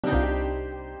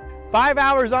5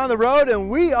 hours on the road and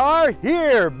we are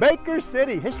here, Baker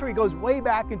City. History goes way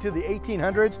back into the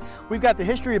 1800s. We've got the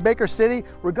history of Baker City.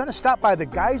 We're gonna stop by the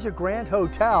Geiser Grand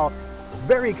Hotel.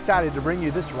 Very excited to bring you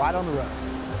this ride on the road.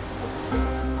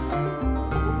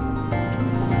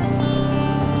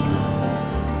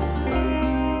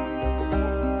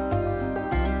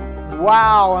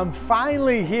 Wow, I'm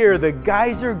finally here, the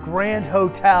Geiser Grand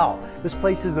Hotel. This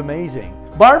place is amazing.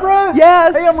 Barbara?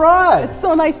 Yes. Hey, I'm Rod. It's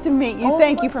so nice to meet you.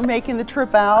 Thank you for making the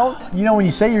trip out. You know, when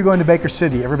you say you're going to Baker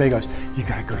City, everybody goes, you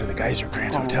gotta go to the Geiser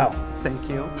Grand Hotel. Thank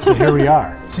you. So here we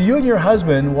are. So you and your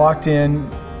husband walked in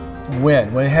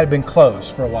when? When it had been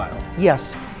closed for a while?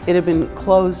 Yes, it had been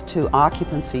closed to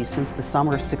occupancy since the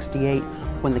summer of '68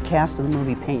 when the cast of the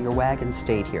movie Paint Your Wagon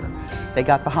stayed here. They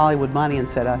got the Hollywood money and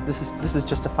said, this is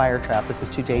just a fire trap. This is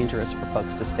too dangerous for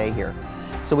folks to stay here.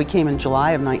 So we came in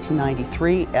July of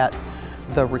 1993 at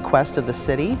the request of the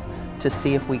city to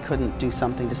see if we couldn't do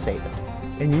something to save it.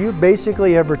 And you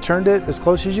basically have returned it as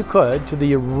close as you could to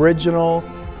the original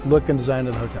look and design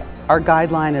of the hotel. Our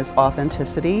guideline is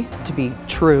authenticity, to be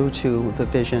true to the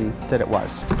vision that it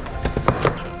was.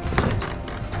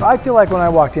 I feel like when I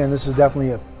walked in, this is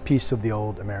definitely a piece of the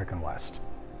old American West.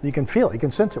 You can feel it, you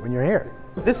can sense it when you're here.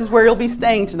 This is where you'll be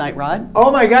staying tonight, Rod.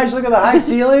 Oh my gosh, look at the high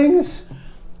ceilings.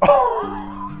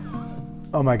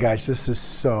 Oh my gosh, this is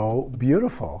so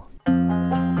beautiful.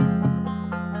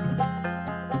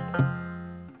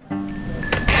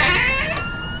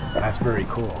 That's very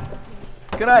cool.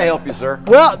 Can I help you, sir?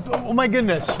 Well, oh my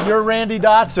goodness, you're Randy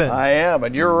Dotson. I am,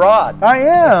 and you're Rod. I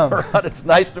am. Rod, it's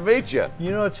nice to meet you.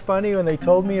 You know, it's funny, when they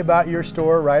told me about your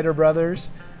store, Ryder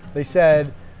Brothers, they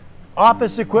said,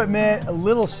 office equipment, a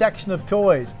little section of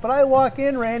toys. But I walk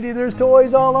in, Randy, there's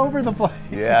toys all over the place.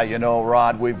 Yeah, you know,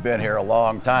 Rod, we've been here a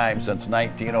long time, since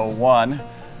 1901.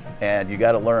 And you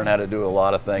got to learn how to do a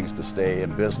lot of things to stay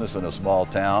in business in a small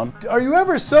town. Are you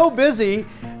ever so busy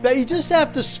that you just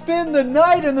have to spend the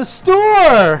night in the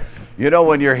store? You know,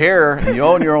 when you're here and you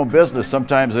own your own business,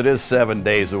 sometimes it is 7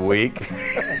 days a week.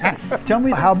 Tell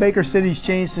me how Baker City's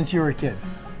changed since you were a kid.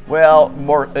 Well,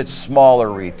 it's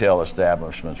smaller retail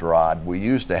establishments, Rod. We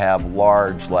used to have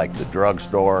large, like the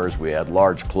drugstores. We had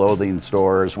large clothing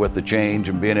stores. With the change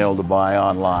and being able to buy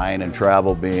online and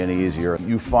travel being easier,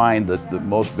 you find that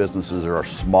most businesses are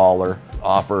smaller,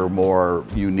 offer more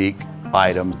unique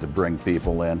items to bring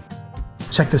people in.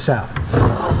 Check this out.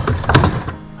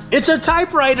 It's a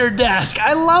typewriter desk.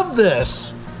 I love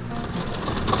this.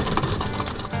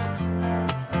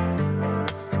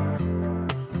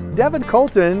 Devin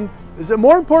Colton, is it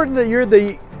more important that you're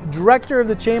the director of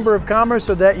the Chamber of Commerce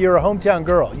or that you're a hometown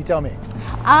girl? You tell me.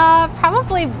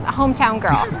 Probably hometown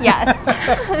girl, yes.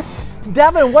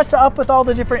 Devin, what's up with all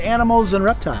the different animals and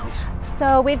reptiles?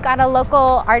 So we've got a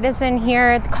local artisan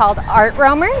here called Art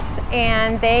Roamers,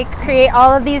 and they create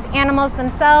all of these animals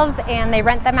themselves and they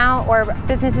rent them out, or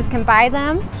businesses can buy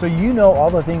them. So you know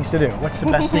all the things to do. What's the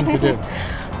best thing to do?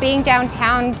 Being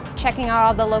downtown, checking out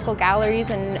all the local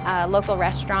galleries and local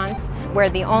restaurants. We're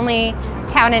the only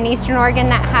town in Eastern Oregon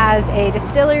that has a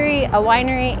distillery, a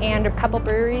winery, and a couple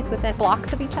breweries within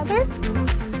blocks of each other.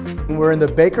 We're in the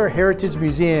Baker Heritage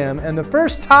Museum, and the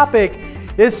first topic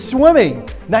is swimming.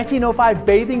 1905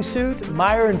 bathing suit,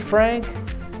 Meyer and Frank,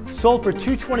 sold for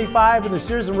 $225 in the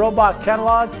Sears and Roebuck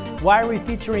catalog. Why are we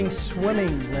featuring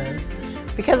swimming, Lynn?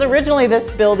 Because originally this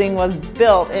building was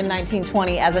built in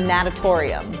 1920 as a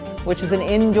natatorium, which is an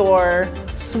indoor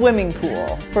swimming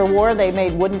pool. For war, they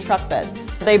made wooden truck beds.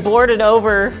 They boarded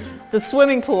over the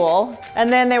swimming pool,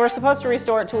 and then they were supposed to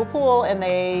restore it to a pool, and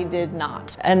they did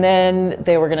not. And then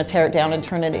they were going to tear it down and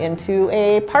turn it into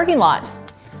a parking lot.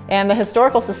 And the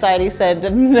Historical Society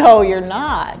said, no, you're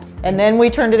not. And then we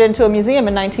turned it into a museum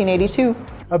in 1982.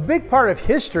 A big part of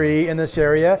history in this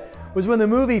area was when the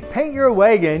movie Paint Your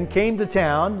Wagon came to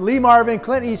town. Lee Marvin,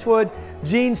 Clint Eastwood,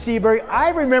 Gene Seberg.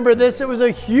 I remember this, it was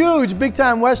a huge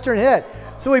big-time Western hit.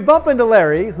 So we bump into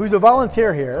Larry, who's a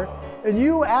volunteer here, and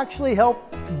you actually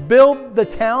helped build the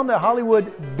town that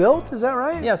Hollywood built, is that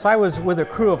right? Yes, I was with a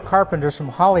crew of carpenters from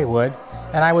Hollywood,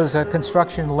 and I was a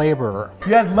construction laborer.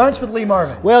 You had lunch with Lee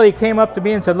Marvin? Well, he came up to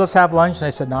me and said, let's have lunch. And I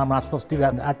said, no, I'm not supposed to do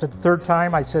that. And after the third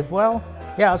time, I said, well,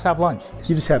 yeah, let's have lunch. So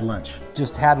you just had lunch?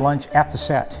 Just had lunch at the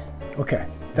set. Okay,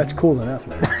 that's cool enough,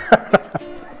 Larry.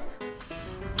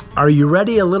 Are you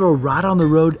ready? A little Rod on the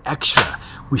Road extra.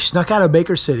 We snuck out of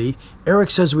Baker City. Eric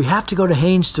says we have to go to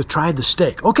Haynes to try the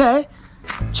steak. Okay,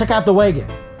 check out the wagon.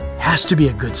 Has to be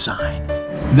a good sign.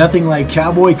 Nothing like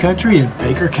cowboy country in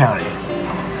Baker County.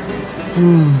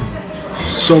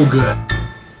 So good.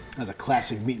 That's a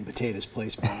classic meat and potatoes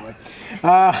place, by the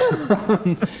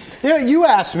way. Yeah, you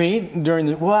asked me during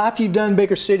the, well, after you've done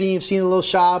Baker City, you've seen the little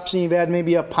shops, and you've had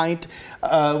maybe a pint,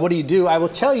 what do you do? I will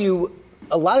tell you,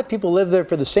 a lot of people live there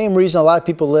for the same reason a lot of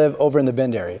people live over in the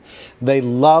Bend area. They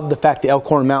love the fact the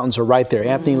Elkhorn Mountains are right there.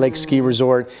 Anthony Lake Ski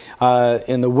Resort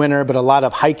in the winter, but a lot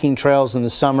of hiking trails in the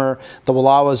summer. The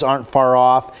Wallowas aren't far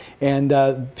off. And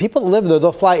people that live there,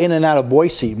 they'll fly in and out of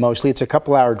Boise mostly. It's a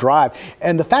couple-hour drive.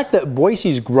 And the fact that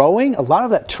Boise's growing, a lot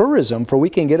of that tourism for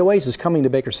weekend getaways is coming to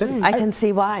Baker City. I can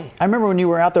see why. I remember when you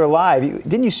were out there live,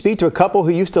 didn't you speak to a couple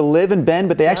who used to live in Bend,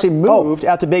 but they actually moved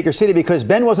out to Baker City because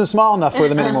Bend wasn't small enough for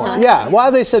them anymore? Yeah, well,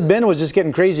 they said Bend was just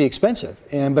getting crazy expensive,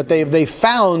 but they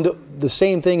found the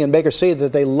same thing in Baker City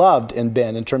that they loved in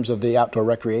Bend in terms of the outdoor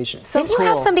recreation. So didn't you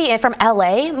have somebody from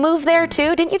LA move there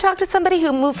too? Didn't you talk to somebody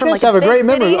who moved from yes, like I have a great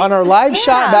memory. On our live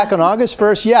shot back on August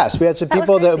 1st, yes, we had some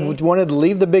people that wanted to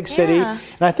leave the big city, and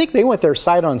I think they went there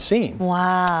sight unseen.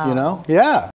 Wow. You know, yeah.